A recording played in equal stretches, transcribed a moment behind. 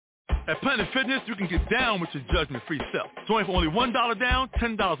At Planet Fitness, you can get down with your judgment-free self. Join for only $1 down,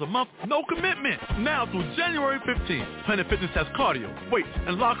 $10 a month, no commitment. Now through January 15th, Planet Fitness has cardio, weights,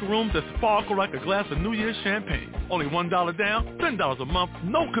 and locker rooms that sparkle like a glass of New Year's champagne. Only $1 down, $10 a month,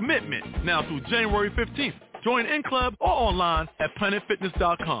 no commitment. Now through January 15th. Join in club or online at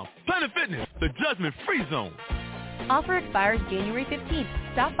planetfitness.com. Planet Fitness, the judgment-free zone. Offer expires January 15th.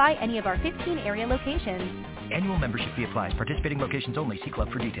 Stop by any of our 15 area locations. Annual membership fee applies. Participating locations only. See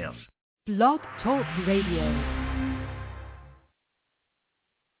club for details. Blog Talk Radio.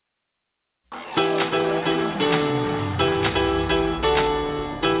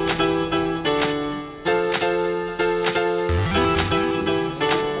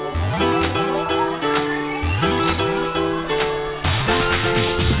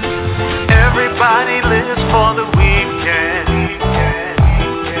 Everybody lives for the weekend,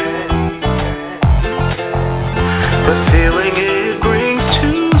 the feeling it brings to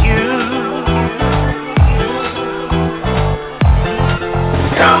you.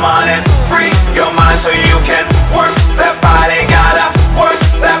 Come on and free your mind so you can work that body. Gotta work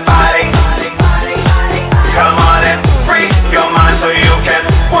that body. Come on and free your mind so you can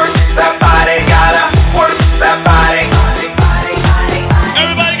work that body. Gotta work that body.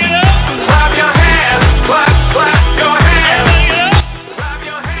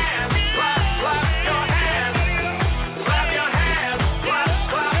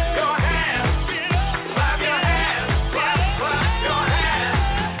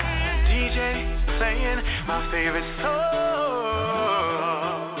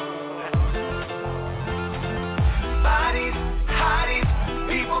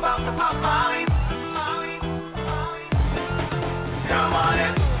 Come on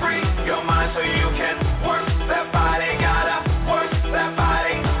and free your mind so you can work that body. Gotta work that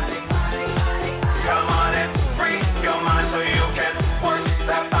body. Come on and free your mind so you can work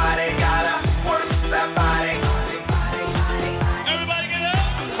that body. Gotta work that body. Everybody get up.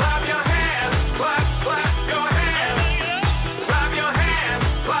 Clap your hands, clap, clap your hands. Clap your hands,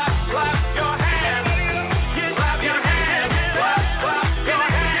 clap, clap your hands. Clap your hands, clap, clap your hands. Clap your hands, clap, clap your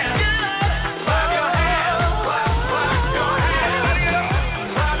hands.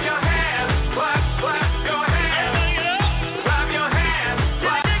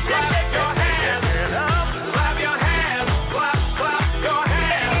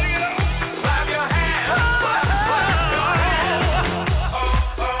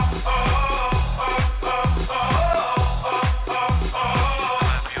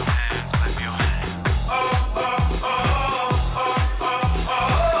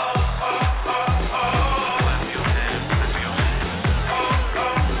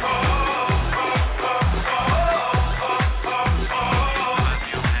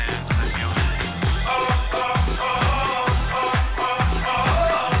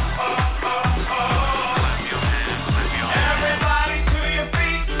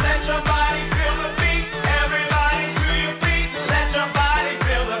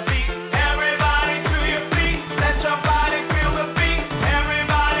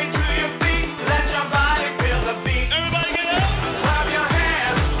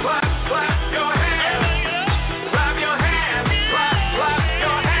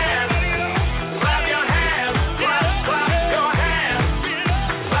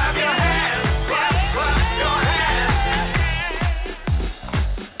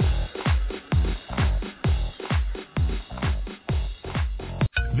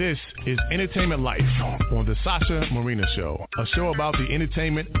 This is Entertainment Life on the Sasha Marina Show, a show about the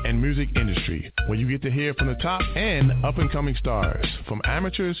entertainment and music industry, where you get to hear from the top and up-and-coming stars, from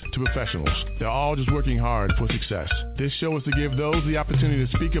amateurs to professionals. They're all just working hard for success. This show is to give those the opportunity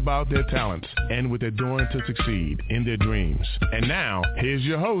to speak about their talents and what they're doing to succeed in their dreams. And now, here's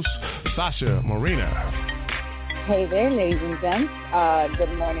your host, Sasha Marina. Hey there, ladies and gents.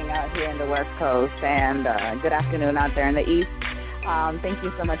 Good morning out here in the West Coast and good afternoon out there in the East. Thank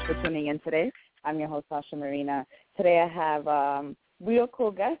you so much for tuning in today. I'm your host, Sasha Marina. Today I have real cool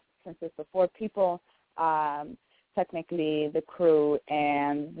guests, consists of 4 people, technically the crew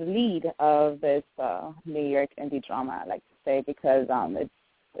and the lead of this New York indie drama, I like to say, because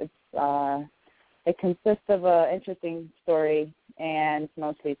it consists of an interesting story and it's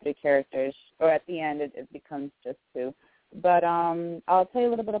mostly 3 characters, or at the end it becomes just 2. But I'll tell you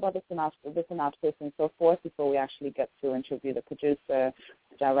a little bit about the synopsis and so forth before we actually get to interview the producer,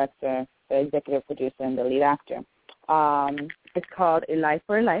 the director, the executive producer, and the lead actor. It's called A Life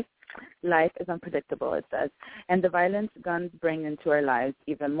for a Life. Life is unpredictable, it says, and the violence guns bring into our lives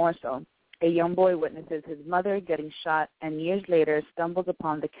even more so. A young boy witnesses his mother getting shot and years later stumbles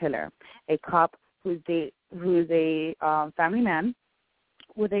upon the killer, a cop who's a family man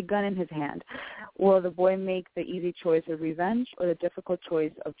with a gun in his hand? Will the boy make the easy choice of revenge or the difficult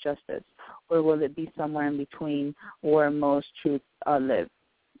choice of justice? Or will it be somewhere in between where most truths live,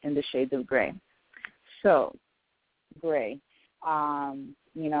 in the shades of gray? So, gray.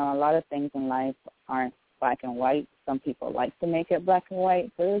 You know, a lot of things in life aren't black and white. Some people like to make it black and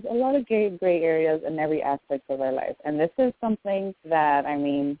white. So there's a lot of gray areas in every aspect of our life. And this is something that, I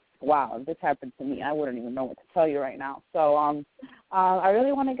mean, wow, if this happened to me, I wouldn't even know what to tell you right now. So I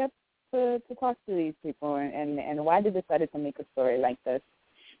really want to get to talk to these people and why they decided to make a story like this.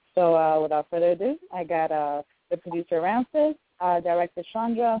 So without further ado, I got the producer, Ramses, director,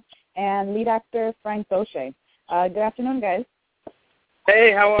 Chandra, and lead actor, Frank Doche. Good afternoon, guys.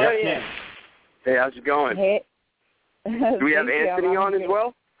 Hey, how are you? Hey, how's it going? Hey. Do we have Anthony on as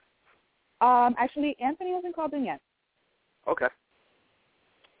well? Actually, Anthony hasn't called in yet. Okay.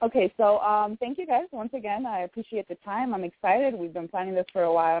 Okay, so thank you guys once again. I appreciate the time. I'm excited. We've been planning this for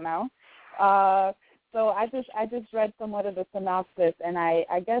a while now. So I just read somewhat of the synopsis, and I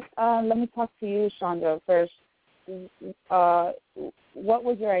guess let me talk to you, Chandra, first. What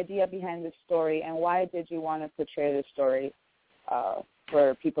was your idea behind this story, and why did you want to portray this story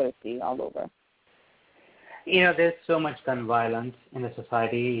for people to see all over? You know, there's so much gun violence in the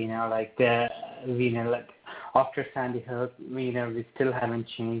society. You know, like after Sandy Hook, we still haven't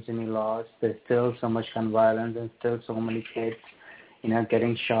changed any laws. There's still so much gun violence, and still so many kids,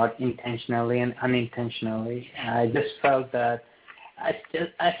 getting shot intentionally and unintentionally. I just felt that I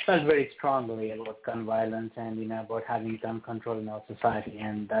felt very strongly about gun violence and about having gun control in our society,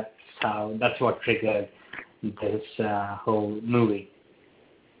 and that's what triggered this whole movie.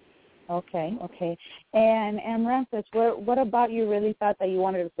 Okay. And Ramses, what about you really thought that you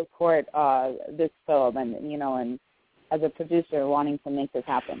wanted to support this film and as a producer wanting to make this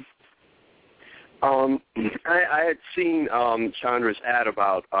happen? I had seen Chandra's ad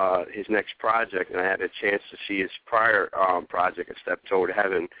about his next project, and I had a chance to see his prior project, A Step Toward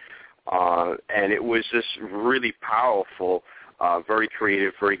Heaven, and it was just really powerful, very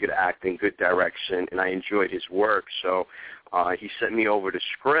creative, very good acting, good direction, and I enjoyed his work. So he sent me over the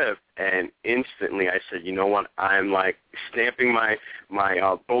script, and instantly I said, you know what, I'm like stamping my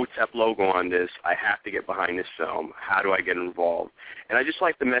BOTEP logo on this. I have to get behind this film. How do I get involved? And I just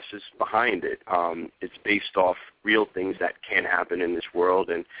like the message behind it. It's based off real things that can happen in this world,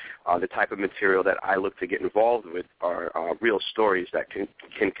 and the type of material that I look to get involved with are real stories that can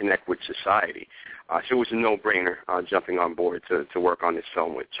connect with society. So it was a no-brainer jumping on board to work on this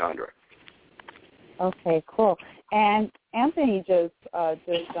film with Chandra. Okay, cool. And Anthony just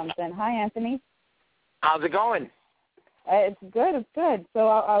jumped in. Hi, Anthony. How's it going? It's good. So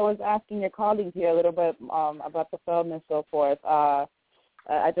I was asking your colleagues here a little bit about the film and so forth. I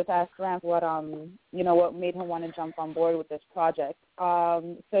just asked Rams what made him want to jump on board with this project.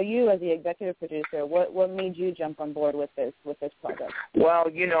 So you, as the executive producer, what made you jump on board with this project?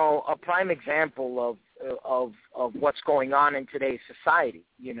 Well, a prime example of what's going on in today's society.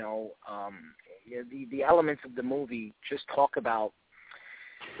 The elements of the movie just talk about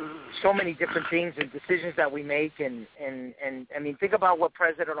so many different things and decisions that we make, and I mean, think about what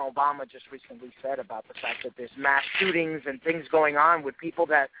President Obama just recently said about the fact that there's mass shootings and things going on with people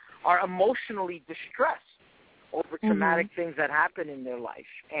that are emotionally distressed over traumatic things that happen in their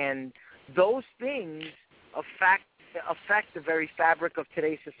life, and those things affect the very fabric of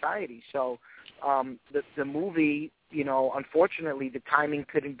today's society. So the movie, unfortunately, the timing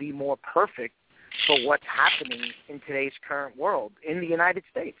couldn't be more perfect for what's happening in today's current world in the United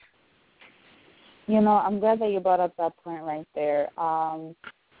States. I'm glad that you brought up that point right there.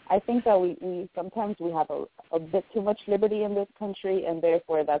 I think that we sometimes we have a bit too much liberty in this country, and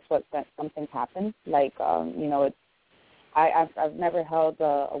therefore that's what something happens. Like, I've never held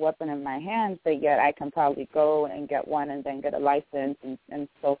a weapon in my hands, but yet I can probably go and get one and then get a license and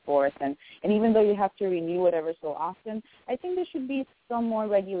so forth. And even though you have to renew it ever so often, I think there should be some more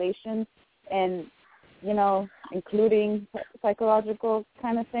regulations and, including psychological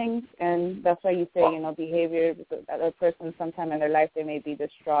kind of things. And that's why you say, behavior, because a person sometime in their life, they may be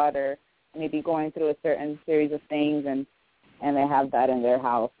distraught or maybe going through a certain series of things and they have that in their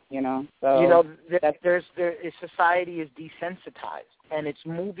house, So society is desensitized, and it's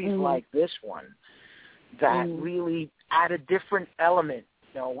movies like this one that really add a different element.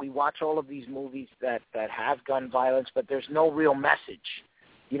 We watch all of these movies that have gun violence, but there's no real message.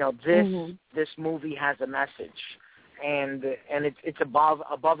 This movie has a message, and it's above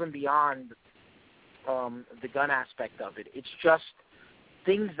and beyond the gun aspect of it. It's just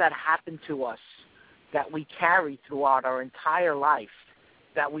things that happen to us that we carry throughout our entire life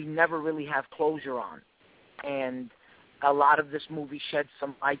that we never really have closure on. And a lot of this movie sheds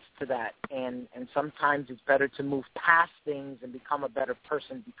some lights to that, and sometimes it's better to move past things and become a better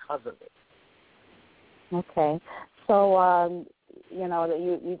person because of it. Okay. So,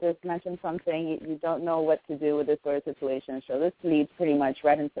 you just mentioned something. You don't know what to do with this sort of situation. So this leads pretty much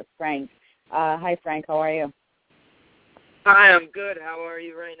right into Frank. Hi, Frank. How are you? Hi, I'm good. How are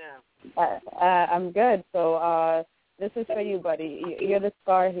you right now? I'm good. So this is for you, buddy. You're the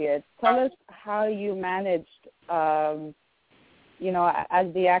star here. Tell us how you managed, as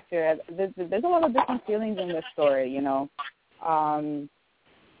the actor. There's a lot of different feelings in this story,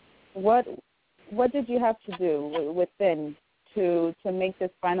 What did you have to do within to make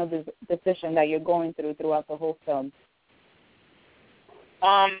this final decision that you're going throughout the whole film?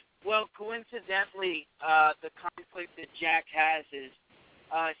 Well, coincidentally, the conflict that Jack has is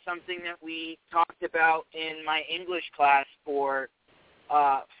something that we talked about in my English class for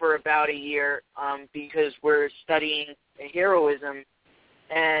about a year because we're studying heroism,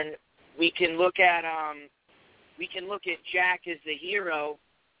 and we can look at Jack as the hero,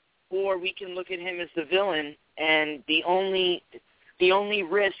 or we can look at him as the villain. And the only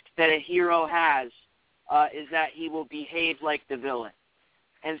risk that a hero has is that he will behave like the villain.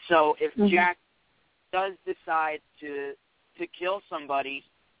 And so if Jack does decide to kill somebody,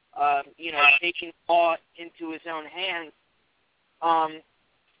 taking law into his own hands,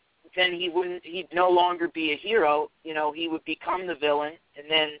 then he'd no longer be a hero. He would become the villain, and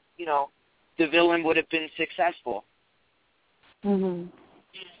then, the villain would have been successful. Mhm.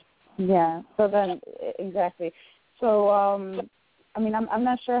 Yeah. So then, exactly. So, I'm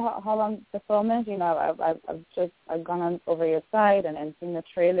not sure how long the film is. I've gone on over your site and seen the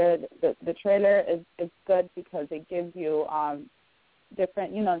trailer. The trailer is good because it gives you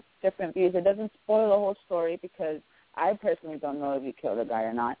different views. It doesn't spoil the whole story because I personally don't know if you killed a guy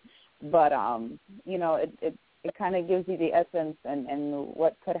or not. But it kind of gives you the essence and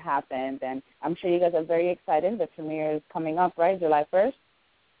what could happen. And I'm sure you guys are very excited. The premiere is coming up, right? July 1st.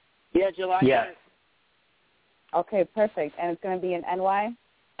 Yeah, July 1st. Okay, perfect. And it's going to be in NY?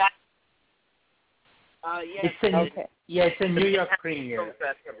 Yes. It's a New York premiere.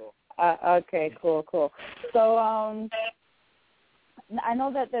 Festival. Okay, cool. So I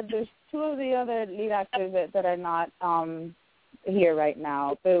know that there's two of the other lead actors that are not here right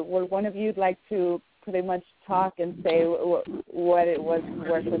now. But would one of you like to pretty much talk and say what it was to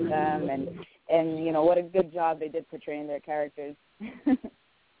work with them and what a good job they did portraying their characters?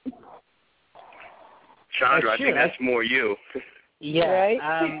 Chandra, I think that's more you. Yeah, right?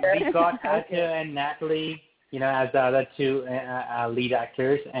 We got Ata and Natalie, as the other two lead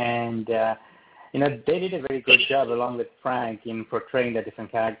actors, and they did a very good job along with Frank in portraying the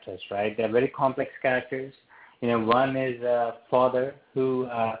different characters. Right? They're very complex characters. One is a father who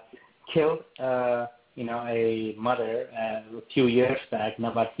killed, a mother a few years back.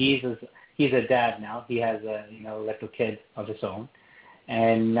 But he's a dad now. He has a little kid of his own.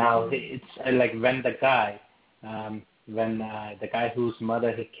 And now it's like when the guy whose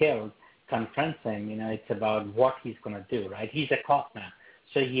mother he killed confronts him, it's about what he's going to do, right? He's a cop now.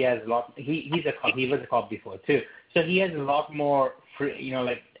 So he has a lot, he's a cop, he was a cop before too. So he has a lot more,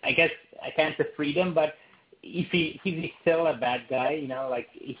 I guess I can't say freedom, but if he's still a bad guy,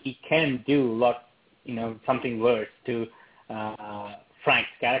 he can do something worse to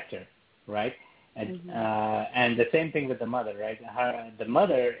Frank's character, right? And the same thing with the mother, right? The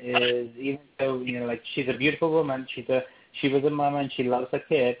mother is, even though she's a beautiful woman, she was a mom and she loves her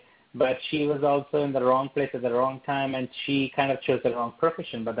kid, but she was also in the wrong place at the wrong time, and she kind of chose the wrong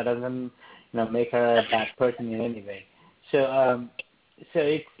profession. But that doesn't make her a bad person in any way. So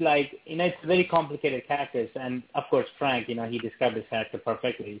it's like it's very complicated characters, and of course Frank, he described his character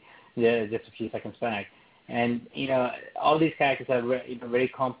perfectly just a few seconds back. And, all these characters are very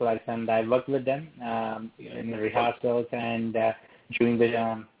complex, and I worked with them in the rehearsals and during the,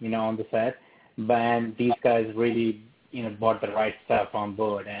 on the set. But these guys really, brought the right stuff on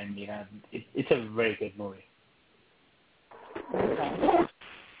board, and, it's a very good movie. Okay.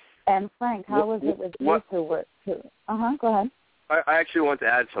 And, Frank, how was it with you to work? Go ahead. I actually want to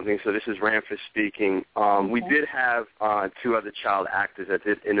add something. So this is Ramphis speaking. We did have two other child actors that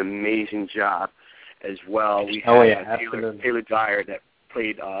did an amazing job as well. We had Taylor Dyer that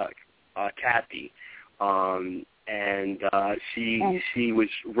played Kathy, and she was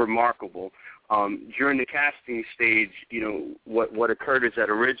remarkable. During the casting stage, what occurred is that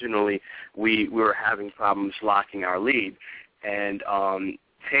originally we were having problems locking our lead, and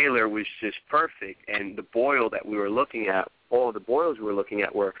Taylor was just perfect, and the Boyle that we were looking at, all the Boyles we were looking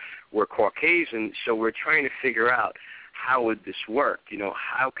at were Caucasian, so we're trying to figure out how would this work?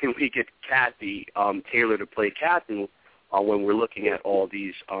 How can we get Kathy, Taylor to play Kathy when we're looking at all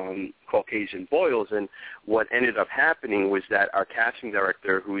these Caucasian boils. And what ended up happening was that our casting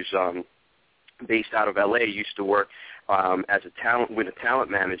director, who's based out of L.A., used to work as a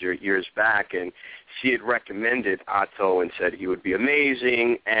talent manager years back, and she had recommended Otto and said he would be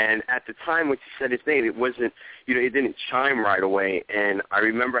amazing. And at the time when she said his name, it wasn't, it didn't chime right away. And I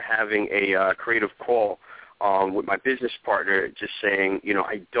remember having a creative call with my business partner, just saying,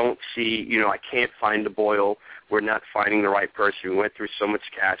 I don't see, I can't find the boil. We're not finding the right person. We went through so much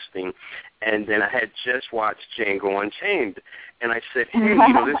casting. And then I had just watched Django Unchained. And I said, hey,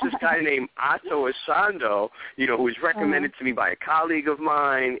 there's this guy named Otto Esando, who was recommended to me by a colleague of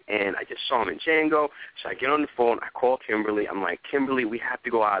mine, and I just saw him in Django. So I get on the phone, I call Kimberly. I'm like, Kimberly, we have to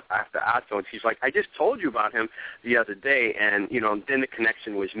go out after Otto. And she's like, I just told you about him the other day. And, then the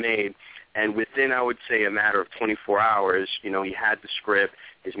connection was made. And within, I would say, a matter of 24 hours, he had the script.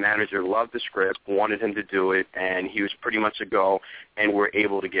 His manager loved the script, wanted him to do it, and he was pretty much a go. And we're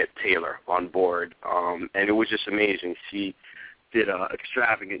able to get Taylor on board. And it was just amazing. She did an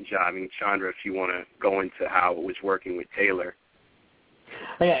extravagant job. I mean, Chandra, if you want to go into how it was working with Taylor.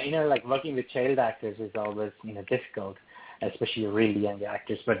 Oh, yeah, like working with child actors is always, difficult, especially really young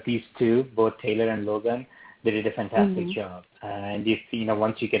actors. But these two, both Taylor and Logan, they did a fantastic job. And if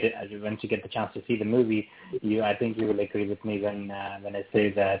once you get the chance to see the movie, I think you will agree with me when I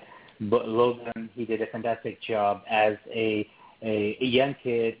say that Logan, he did a fantastic job as a young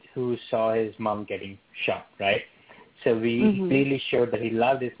kid who saw his mom getting shot, right? So he clearly showed that he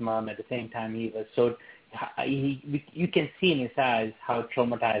loved his mom. At the same time, he was so you can see in his eyes how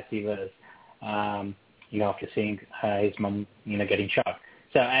traumatized he was, after seeing his mom, getting shot.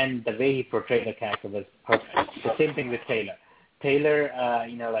 So, and the way he portrayed the character was perfect. The same thing with Taylor. Taylor,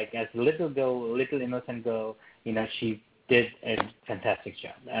 like as a little innocent girl, she did a fantastic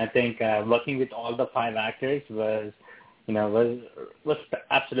job. I think working with all the 5 actors was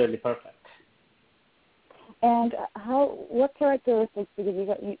absolutely perfect. And what characteristics,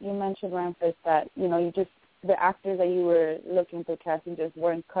 because you mentioned, Ramphis, that, the actors that you were looking for casting just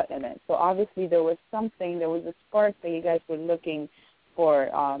weren't cut in it. So obviously there was a spark that you guys were looking for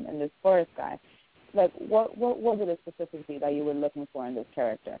in this Forrest guy. Like, what was it specifically that you were looking for in this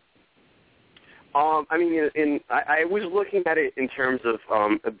character? I was looking at it in terms of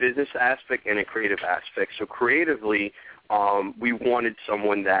a business aspect and a creative aspect. So creatively, we wanted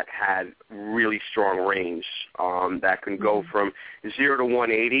someone that had really strong range, that can go from 0 to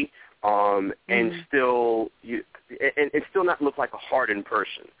 180, and still not look like a hardened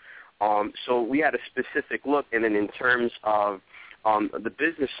person. So we had a specific look, and then in terms of the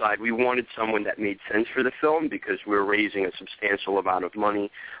business side, we wanted someone that made sense for the film because we were raising a substantial amount of money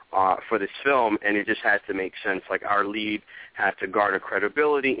for this film, and it just had to make sense. Like, our lead had to garner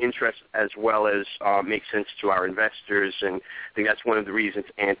credibility, interest, as well as make sense to our investors. And I think that's one of the reasons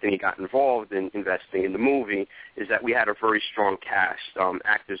Anthony got involved in investing in the movie, is that we had a very strong cast,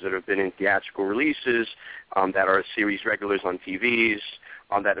 actors that have been in theatrical releases, that are series regulars on TVs,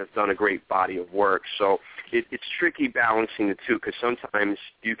 that have done a great body of work. So it's tricky balancing the two, because sometimes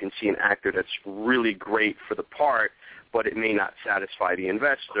you can see an actor that's really great for the part, but it may not satisfy the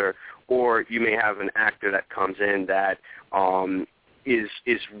investor, or you may have an actor that comes in that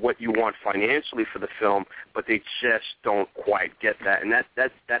is what you want financially for the film, but they just don't quite get that. And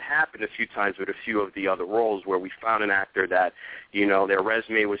that happened a few times with a few of the other roles, where we found an actor that, their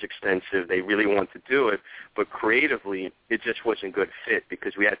resume was extensive, they really want to do it, but creatively it just wasn't a good fit,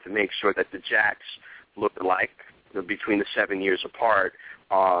 because we had to make sure that the Jacks looked alike between the 7 years apart,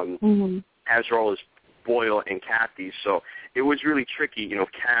 as well as Boyle and Kathy. So it was really tricky,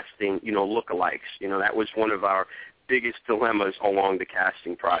 casting, lookalikes. That was one of our biggest dilemmas along the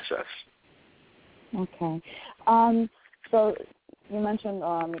casting process. Okay. So you mentioned,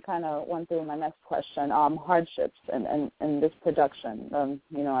 you kind of went through my next question, hardships in this production.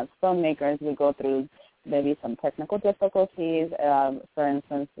 As filmmakers, we go through maybe some technical difficulties, for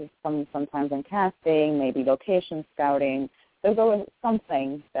instance, sometimes in casting, maybe location scouting. There's always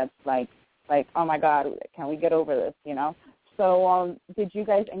something that's like, oh my God, can we get over this, So did you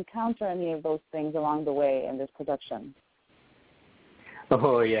guys encounter any of those things along the way in this production?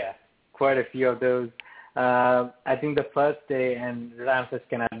 Oh, yeah, quite a few of those. I think the first day, and Ramphis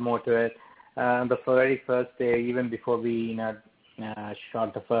can add more to it, the very first day, even before we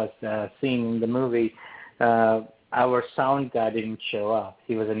shot the first scene in the movie, our sound guy didn't show up.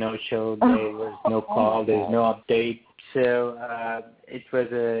 He was a no-show. There was no call. There was no update. So it was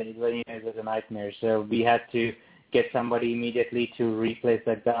a nightmare. So we had to get somebody immediately to replace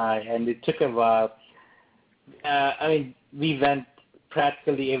that guy, and it took a while. We went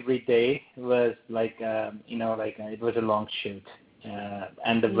practically every day was like, it was a long shoot.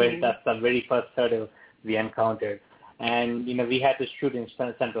 And that's the very first hurdle we encountered. And, we had to shoot in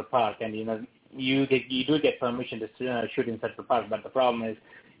Central Park. And, you do get permission to shoot in Central Park, but the problem is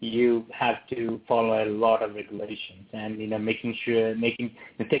you have to follow a lot of regulations and,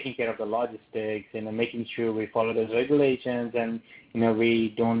 taking care of the logistics and making sure we follow those regulations and,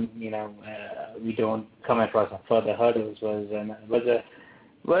 we don't come across further hurdles it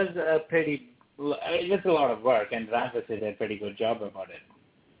was a lot of work, and Ramses did a pretty good job about it.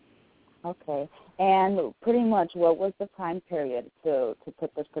 Okay. And pretty much what was the time period to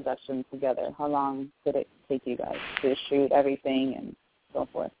put this production together? How long did it take you guys to shoot everything and so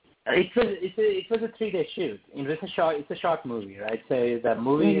forth? It was a 3-day shoot. It's a short movie, right? So the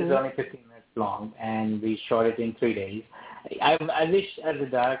movie is only 15 minutes long, and we shot it in 3 days. I wish, as a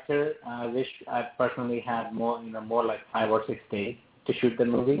director, I personally had more like 5 or 6 days to shoot the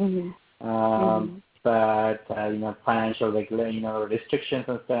movie. But financial restrictions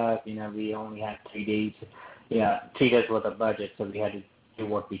and stuff. We only had 3 days. 3 days worth of budget, so we had to do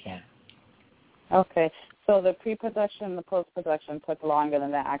what we can. Okay. So the pre-production, the post-production took longer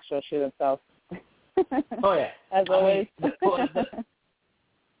than the actual shoot itself. Oh yeah. As always.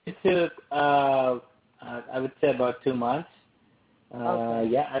 It took, I would say, about 2 months. Okay.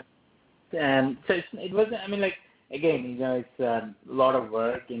 Yeah. And so it wasn't. Again, it's a lot of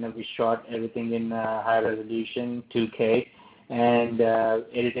work. We shot everything in high resolution, 2K, and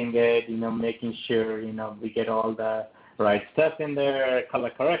editing it. Making sure we get all the right stuff in there, color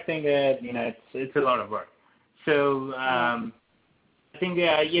correcting it. It's a lot of work. So I think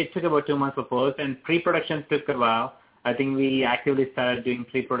it took about 2 months for post, and pre-production took a while. I think we actively started doing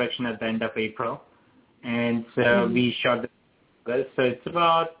pre-production at the end of April, and so we shot the. So it's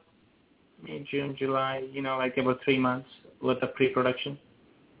about June, July, about 3 months worth of pre-production.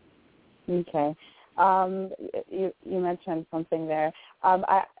 Okay. You mentioned something there.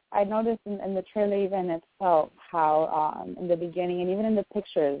 I noticed in the trailer even itself how in the beginning and even in the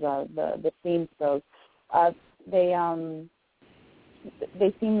pictures, the scene stills, they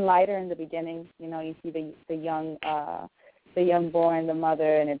seem lighter in the beginning. You see the young boy and the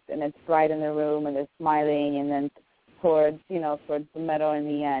mother, and it's bright in the room, and they're smiling, and then towards the middle in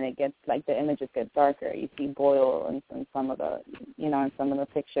the end, it gets like the images get darker. You see Boyle in some of the in some of the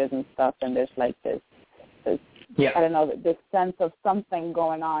pictures and stuff, and there's like this I don't know, this sense of something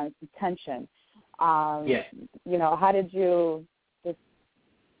going on, some tension. How did you just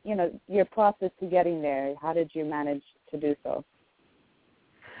your process to getting there? How did you manage to do so?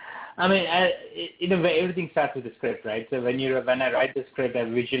 In a way, everything starts with the script, right? So when I write the script, I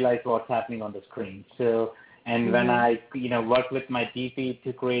visualize what's happening on the screen. So. And when I, work with my DP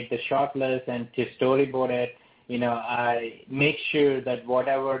to create the shot list and to storyboard it, I make sure that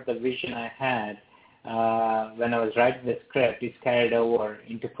whatever the vision I had when I was writing the script is carried over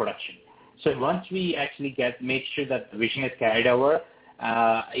into production. So once we actually make sure that the vision is carried over,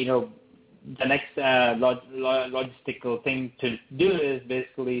 the next logistical thing to do is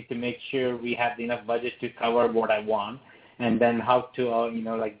basically to make sure we have enough budget to cover what I want, and then how to,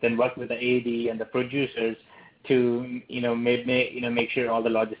 then work with the AD and the producers to, make sure all the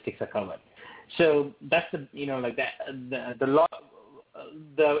logistics are covered. So that's the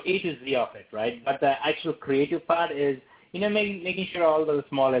A to Z of it, right? But the actual creative part is, making sure all the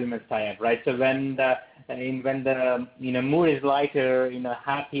small elements tie up, right? So when the mood is lighter,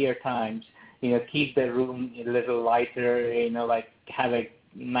 happier times, keep the room a little lighter, have a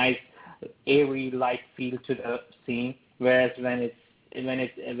nice airy light feel to the scene. Whereas when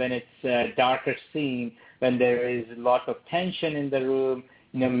it's a darker scene, when there is a lot of tension in the room,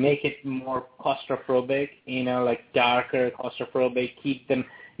 make it more claustrophobic, darker, claustrophobic, keep the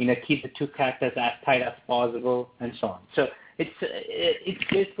two characters as tight as possible, and so on. So it's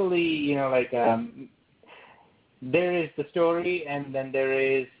basically, there is the story, and then there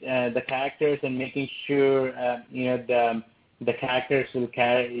is the characters, and making sure, the characters will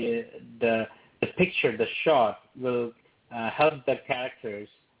carry the picture, the shot will help the characters,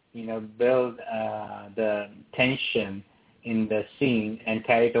 build the tension in the scene and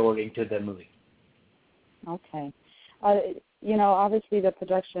carry it over into the movie. Okay. Obviously the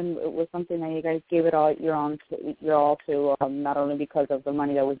production was something that you guys gave it all your all to, not only because of the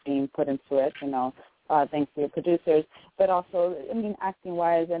money that was being put into it, thanks to your producers, but also,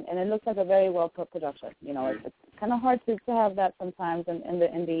 acting-wise, and it looks like a very well-put production. It's kind of hard to have that sometimes in the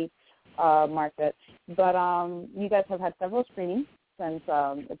indie market. But you guys have had several screenings since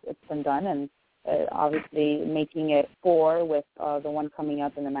it's been done, and obviously making it 4 with the one coming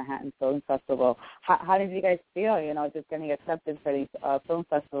up in the Manhattan Film Festival. How did you guys feel, just getting accepted for these film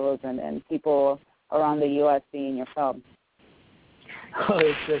festivals and people around the U.S. seeing your film? Oh,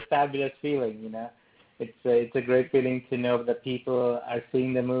 it's a fabulous feeling, It's a great feeling to know that people are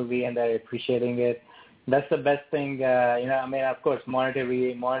seeing the movie and they're appreciating it. That's the best thing, of course,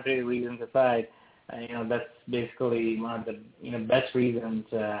 monetary reasons aside, that's basically one of the, best reasons,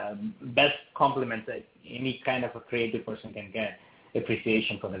 best compliments that any kind of a creative person can get,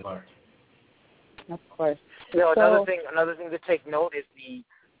 appreciation for the work. Of course. Another thing to take note is the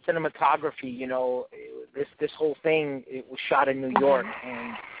cinematography. This whole thing, it was shot in New York,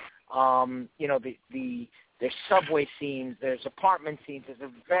 and there's subway scenes, there's apartment scenes. There's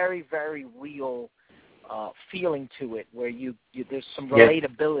a very, very real feeling to it, where there's some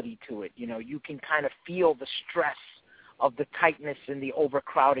relatability to it. You can kind of feel the stress of the tightness and the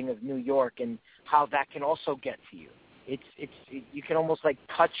overcrowding of New York, and how that can also get to you. You can almost like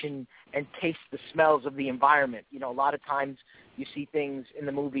touch and taste the smells of the environment. A lot of times you see things in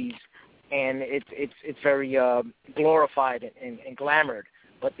the movies, and it's very glorified and glamoured.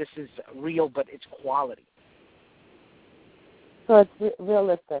 But this is real, but it's quality. So it's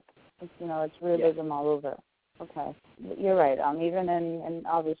realistic. It's realism all over. Okay, you're right. Even in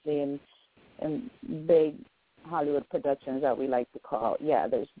obviously in big Hollywood productions that we like to call,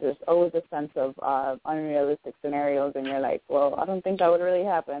 there's always a sense of unrealistic scenarios, and you're like, well, I don't think that would really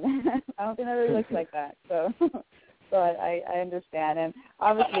happen. I don't think that really looks like that. So I understand. And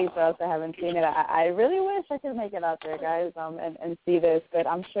obviously for us that haven't seen it, I really wish I could make it out there, guys, and see this. But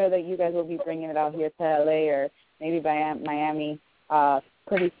I'm sure that you guys will be bringing it out here to LA or maybe by Miami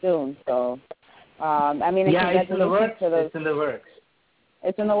pretty soon. So, it's in the works. It's in the works.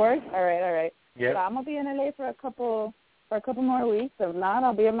 It's in the works? All right. Yep. So I'm going to be in LA for a couple more weeks. If not,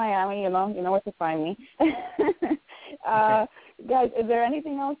 I'll be in Miami. You know where to find me. Guys, is there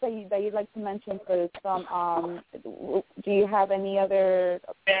anything else that you'd like to mention for this film? Do you have any other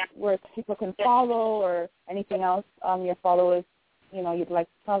where people can follow or anything else your followers, you'd like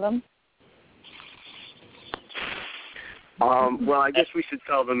to tell them? Well, I guess we should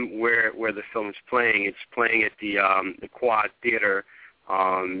tell them where the film is playing. It's playing at the Quad Theater.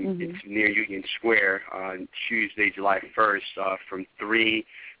 It's near Union Square on Tuesday, July 1st, from 3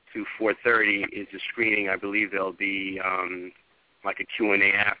 to 4:30 is the screening. I believe there'll be like a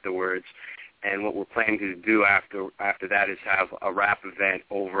Q&A afterwards. And what we're planning to do after that is have a rap event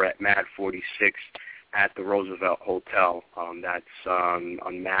over at Mad 46 at the Roosevelt Hotel. That's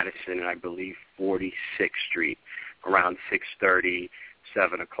on Madison and I believe 46th Street, around 6:30,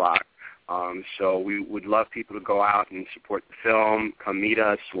 7 o'clock. So we would love people to go out and support the film, come meet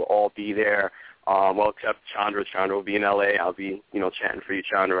us. We'll all be there. Well, except Chandra. Chandra will be in L.A. I'll be, chatting for you,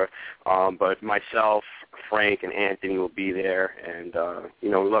 Chandra. But myself, Frank, and Anthony will be there. And,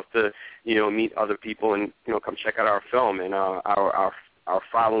 we'd love to, meet other people and, come check out our film. And our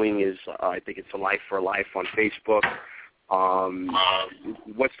following is, I think it's A Life for Life on Facebook.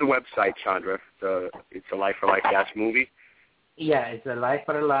 What's the website, Chandra? It's A Life for Life - movie? Yeah, it's A Life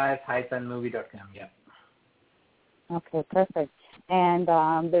for Life-movie.com, yeah. Okay, perfect. And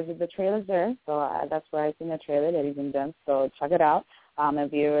the trailer's there, so that's where I've seen the trailer, ladies and gents, so check it out.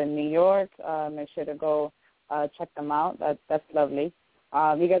 If you're in New York, make sure to go check them out. That's lovely.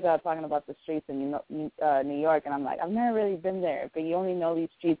 You guys are talking about the streets in New York, and I'm like, I've never really been there, but you only know these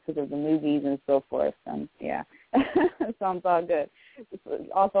streets because of the movies and so forth, and yeah, so it's all good.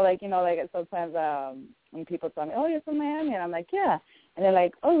 Also, like sometimes when people tell me, oh, you're from Miami, and I'm like, yeah, and they're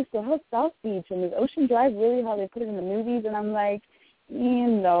like, oh, so how's South Beach, and is Ocean Drive really how they put it in the movies? And I'm like,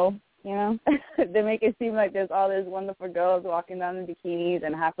 no, they make it seem like there's all these wonderful girls walking down in bikinis,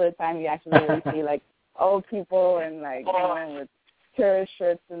 and half of the time you actually really see like old people and like with tourist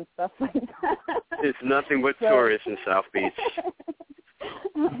shirts and stuff like that. It's nothing but tourists in South Beach.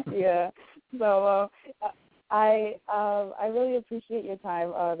 Yeah. So I really appreciate your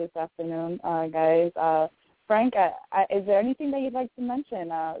time this afternoon, guys. Frank, is there anything that you'd like to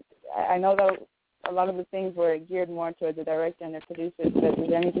mention? I know that a lot of the things were geared more towards the director and the producers, but is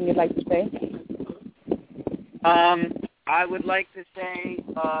there anything you'd like to say? I would like to say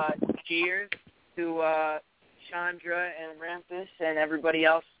cheers to Chandra and Rampus and everybody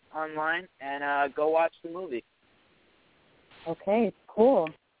else online, and go watch the movie. Okay, cool.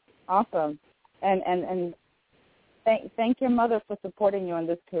 Awesome. And thank your mother for supporting you in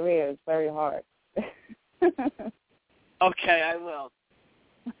this career. It's very hard. Okay, I will.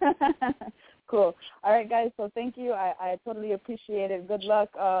 Cool. All right, guys, so thank you. I totally appreciate it. Good luck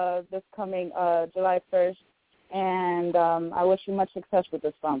this coming July 1st, and I wish you much success with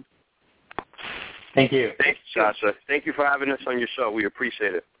this film. Thank you. Thanks, Sasha. Thank you for having us on your show. We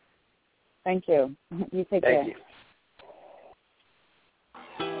appreciate it. Thank you. You take care. Thank you.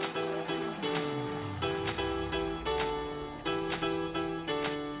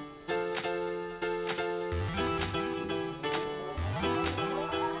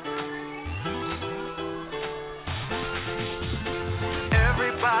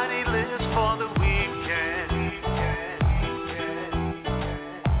 Everybody lives for the weekend,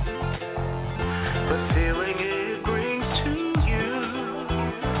 the feeling it brings to you.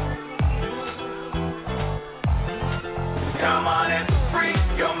 Come on and free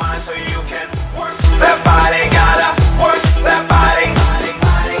your mind so you can work that body, gotta work that body.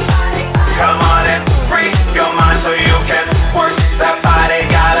 Come on and free your mind so you can work that body,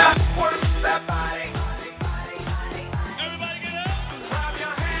 gotta work that body.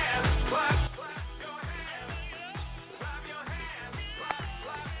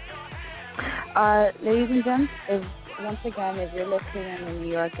 Ladies and gents, once again, if you're listening in the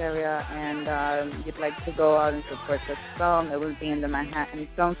New York area and you'd like to go out and support this film, it will be in the Manhattan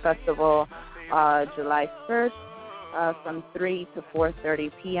Film Festival July 1st from 3 to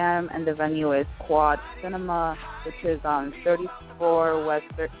 4:30 p.m. and the venue is Quad Cinema, which is on 34 West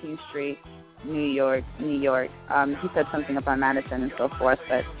 13th Street, New York. He said something about Madison and so forth,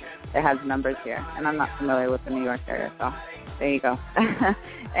 but it has numbers here, and I'm not familiar with the New York area, so there you go.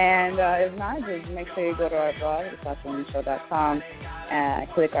 And if not, just make sure you go to our blog, thesashawomanshow.com, and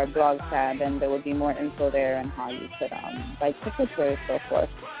click our blog tab, and there will be more info there on how you could buy tickets or so forth.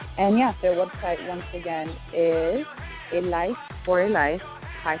 And yeah, their website once again is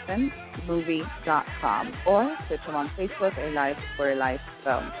alife4alife-movie.com, or search them on Facebook, A Life for a Life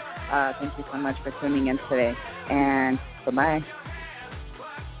Film. Thank you so much for tuning in today, and goodbye.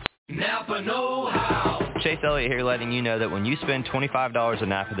 Napa know-how. Chase Elliott here, letting you know that when you spend $25 at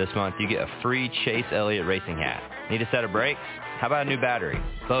Napa this month, you get a free Chase Elliott racing hat. Need a set of brakes? How about a new battery?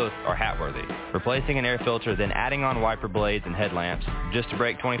 Both are hat-worthy. Replacing an air filter, then adding on wiper blades and headlamps just to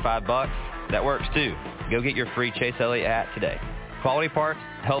break $25? That works too. Go get your free Chase Elliott hat today. Quality parts,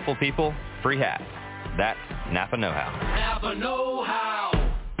 helpful people, free hats. That's Napa know-how. Napa know-how.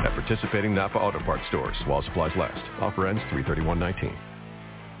 At participating Napa Auto Parts stores while supplies last. Offer ends 3/31/19.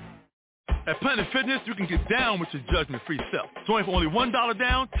 At Planet Fitness, you can get down with your judgment-free self. Join for only $1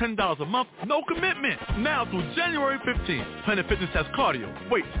 down, $10 a month, no commitment. Now through January 15th, Planet Fitness has cardio,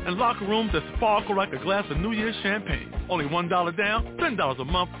 weights, and locker rooms that sparkle like a glass of New Year's champagne. Only $1 down, $10 a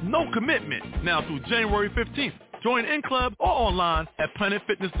month, no commitment. Now through January 15th. Join in club or online at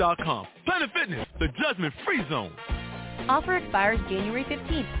planetfitness.com. Planet Fitness, the judgment-free zone. Offer expires January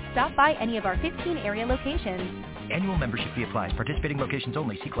 15th. Stop by any of our 15 area locations. Annual membership fee applies. Participating locations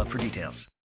only. See club for details.